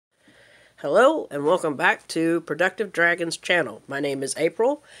Hello and welcome back to Productive Dragons channel. My name is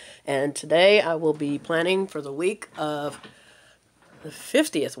April and today I will be planning for the week of the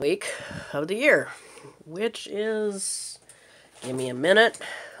 50th week of the year, which is, give me a minute.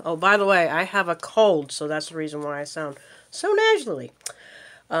 Oh, by the way, I have a cold, so that's the reason why I sound so nasally.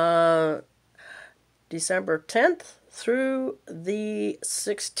 December 10th through the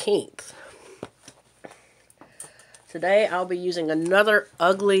 16th. Today I'll be using another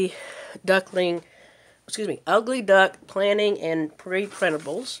ugly duck planning and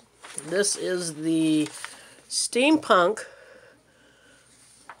pre-printables. This is the Steampunk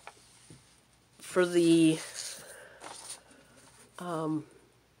for the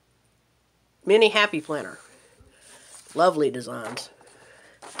mini happy planner. Lovely designs.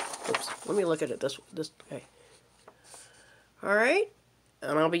 Oops, let me look at it this way. Alright,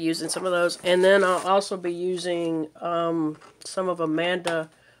 and I'll be using some of those, and then I'll also be using some of Amanda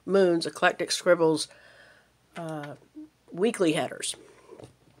Moon's Eclectic Scribbles weekly headers.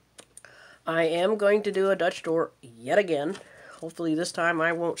 I am going to do a Dutch door yet again. Hopefully this time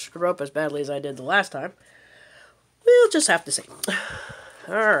I won't screw up as badly as I did the last time. We'll just have to see.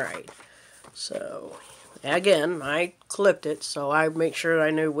 Alright, so again, I clipped it so I make sure I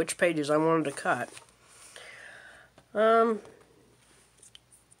knew which pages I wanted to cut. I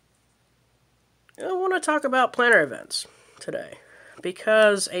want to talk about planner events today,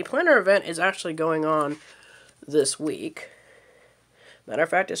 because a planner event is actually going on this week. Matter of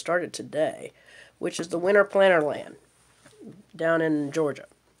fact, it started today, which is the Winter Planner Land down in Georgia.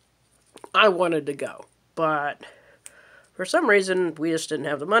 I wanted to go, but for some reason we just didn't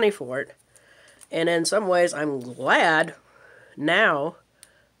have the money for it. And in some ways I'm glad now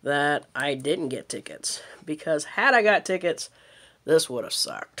that I didn't get tickets, because had I got tickets, this would have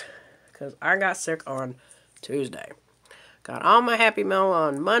sucked, because I got sick on Tuesday. Got all my happy mail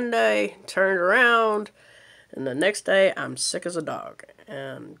on Monday, turned around, and the next day I'm sick as a dog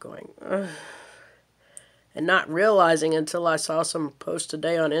and going, ugh. And not realizing until I saw some posts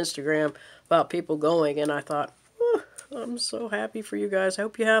today on Instagram about people going, and I thought, oh, I'm so happy for you guys. I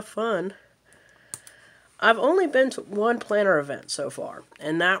hope you have fun. I've only been to one planner event so far,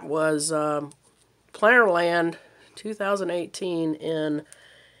 and that was Plannerland 2018 in,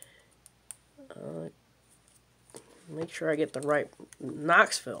 make sure I get the right,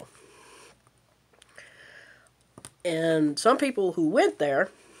 Knoxville. And some people who went there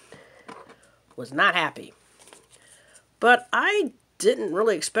was not happy. But I didn't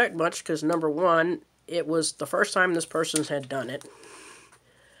really expect much, because number one, it was the first time this person had done it.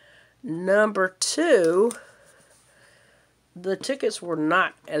 Number two, the tickets were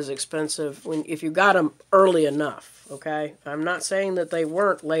not as expensive if you got them early enough, okay? I'm not saying that they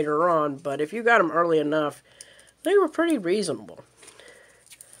weren't later on, but if you got them early enough, they were pretty reasonable,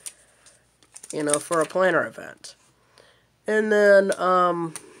 you know, for a planner event. And then,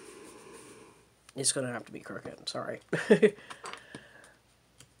 it's going to have to be crooked, sorry.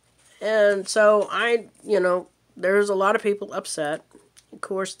 And so there's a lot of people upset. Of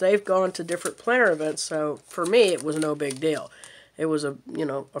course, they've gone to different planner events, so for me, it was no big deal. It was a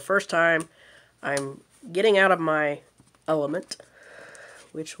first time. I'm getting out of my element,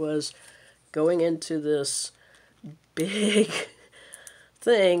 which was going into this big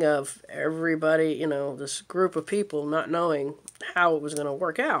thing of everybody, this group of people not knowing how it was going to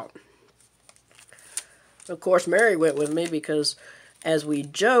work out. Of course, Mary went with me because, as we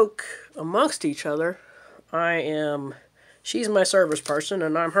joke amongst each other, she's my service person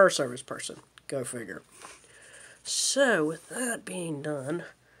and I'm her service person. Go figure. So, with that being done,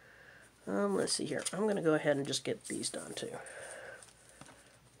 let's see here. I'm going to go ahead and just get these done too,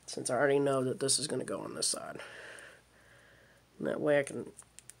 since I already know that this is going to go on this side. And that way I can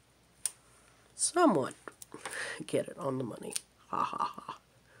somewhat get it on the money. Ha ha ha.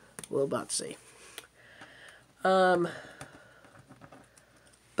 We'll about to see.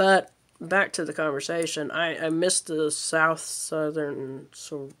 But back to the conversation. I missed the southern,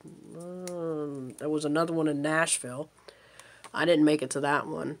 so there was another one in Nashville. I didn't make it to that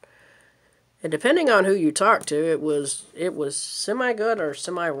one. And depending on who you talk to, it was semi-good or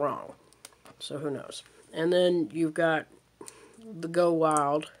semi-wrong. So who knows. And then you've got the Go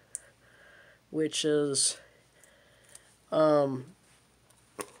Wild, which is done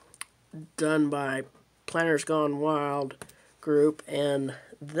by Planners Gone Wild group, and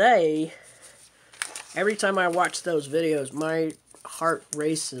every time I watch those videos, my heart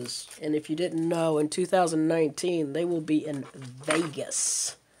races. And if you didn't know, in 2019 they will be in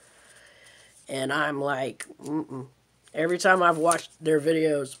Vegas, and I'm like, every time I've watched their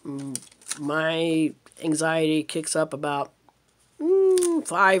videos, my anxiety kicks up about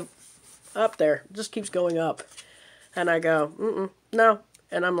 5 up there. It just keeps going up. And I go, no.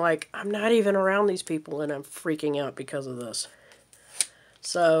 And I'm like, I'm not even around these people, and I'm freaking out because of this.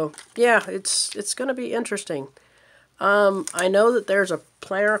 So, yeah, it's going to be interesting. I know that there's a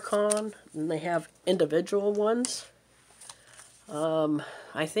planner con, and they have individual ones.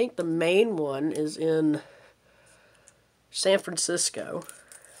 I think the main one is in San Francisco,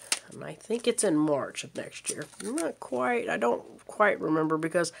 and I think it's in March of next year. I don't quite remember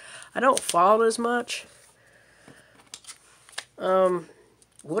because I don't follow it as much.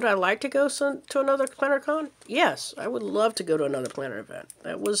 Would I like to go to another planner con? Yes, I would love to go to another planner event.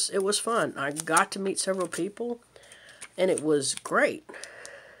 It was fun. I got to meet several people, and it was great.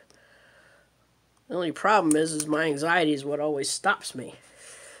 The only problem is my anxiety is what always stops me.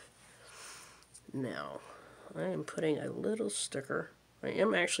 Now, I am putting a little sticker. I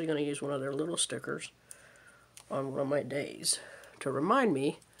am actually going to use one of their little stickers on one of my days to remind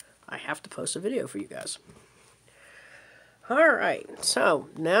me I have to post a video for you guys. Alright, so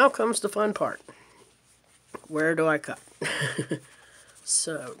now comes the fun part. Where do I cut?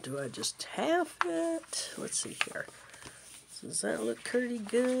 So, do I just half it? Let's see here. Does that look pretty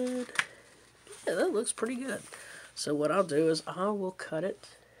good? Yeah, that looks pretty good. So what I'll do is I will cut it.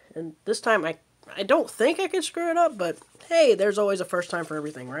 And this time I don't think I can screw it up, but hey, there's always a first time for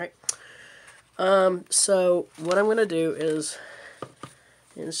everything, right? So what I'm going to do is,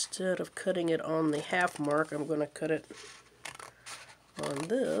 instead of cutting it on the half mark, I'm going to cut it on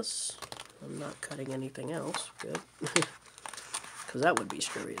this. I'm not cutting anything else. Good. Because that would be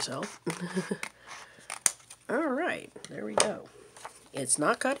screwy as hell. Alright, there we go. It's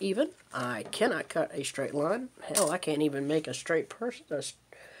not cut even. I cannot cut a straight line. Hell, I can't even make a straight person.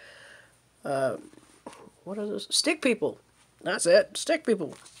 What are those? Stick people. That's it. Stick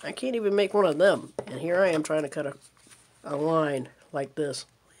people. I can't even make one of them. And here I am trying to cut a line like this.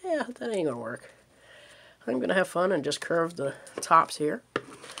 Yeah, that ain't going to work. I'm going to have fun and just curve the tops here.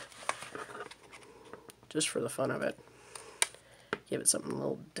 Just for the fun of it. Give it something a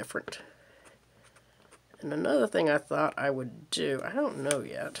little different. And another thing I thought I would do, I don't know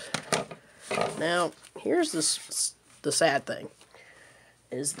yet. Now, here's the sad thing,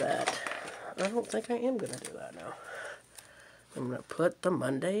 is that I don't think I am going to do that now. I'm going to put the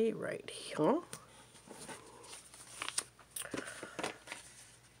Monday right here.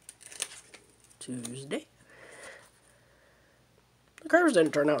 Tuesday. The curves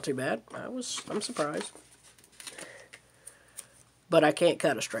didn't turn out too bad. I'm surprised. But I can't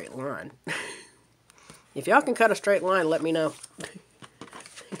cut a straight line. If y'all can cut a straight line, let me know.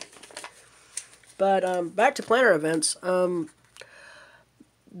 But back to planner events.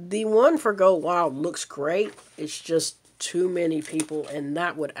 The one for Go Wild looks great. It's just too many people, and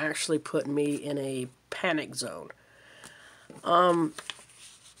that would actually put me in a panic zone.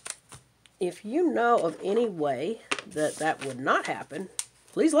 If you know of any way that would not happen,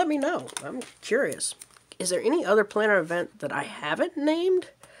 please let me know. I'm curious. Is there any other planner event that I haven't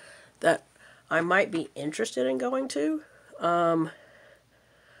named that I might be interested in going to?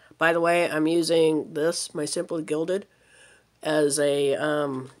 By the way, I'm using this, my Simply Gilded, as a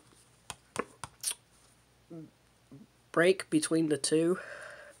break between the two,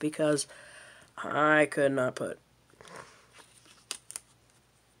 because I could not put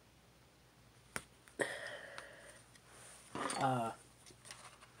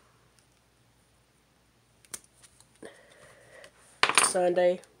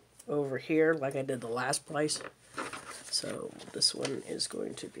Sunday over here like I did the last place. So this one is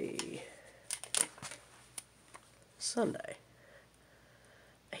going to be Sunday.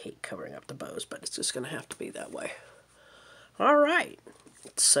 I hate covering up the bows, but it's just going to have to be that way. Alright,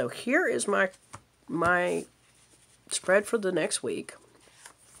 so here is my spread for the next week.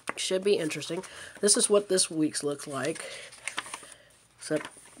 Should be interesting. This is what this week's looks like. Except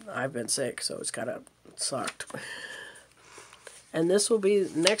I've been sick, so it's kind of sucked. And this will be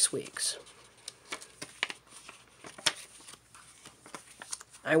next week's.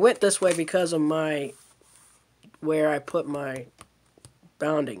 I went this way because of where I put my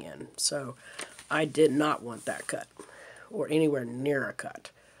bounding in. So I did not want that cut, or anywhere near a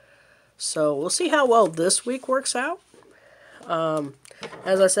cut. So we'll see how well this week works out.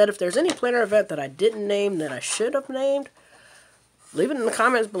 As I said, if there's any planner event that I didn't name that I should have named, leave it in the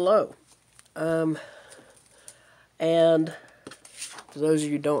comments below. And for those of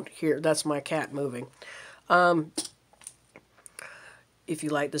you who don't hear, that's my cat moving. If you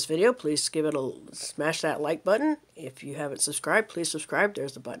like this video, please give it smash that like button. If you haven't subscribed, please subscribe.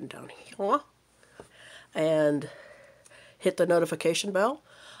 There's the button down here. And hit the notification bell.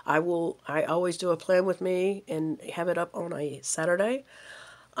 I always do a plan with me and have it up on a Saturday.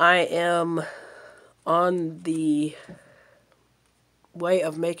 I am on the way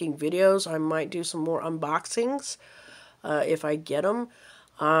of making videos. I might do some more unboxings if I get them.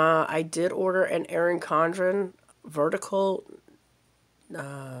 I did order an Erin Condren vertical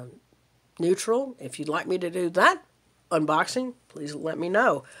neutral. If you'd like me to do that unboxing, please let me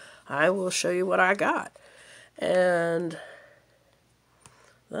know. I will show you what I got. And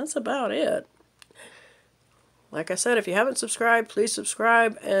that's about it. Like I said, if you haven't subscribed, please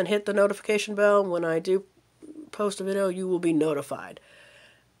subscribe and hit the notification bell. When I do post a video, you will be notified.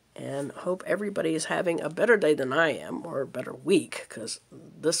 And hope everybody is having a better day than I am, or a better week, because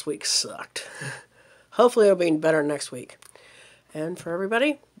this week sucked. Hopefully it'll be better next week. And for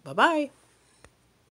everybody, bye-bye.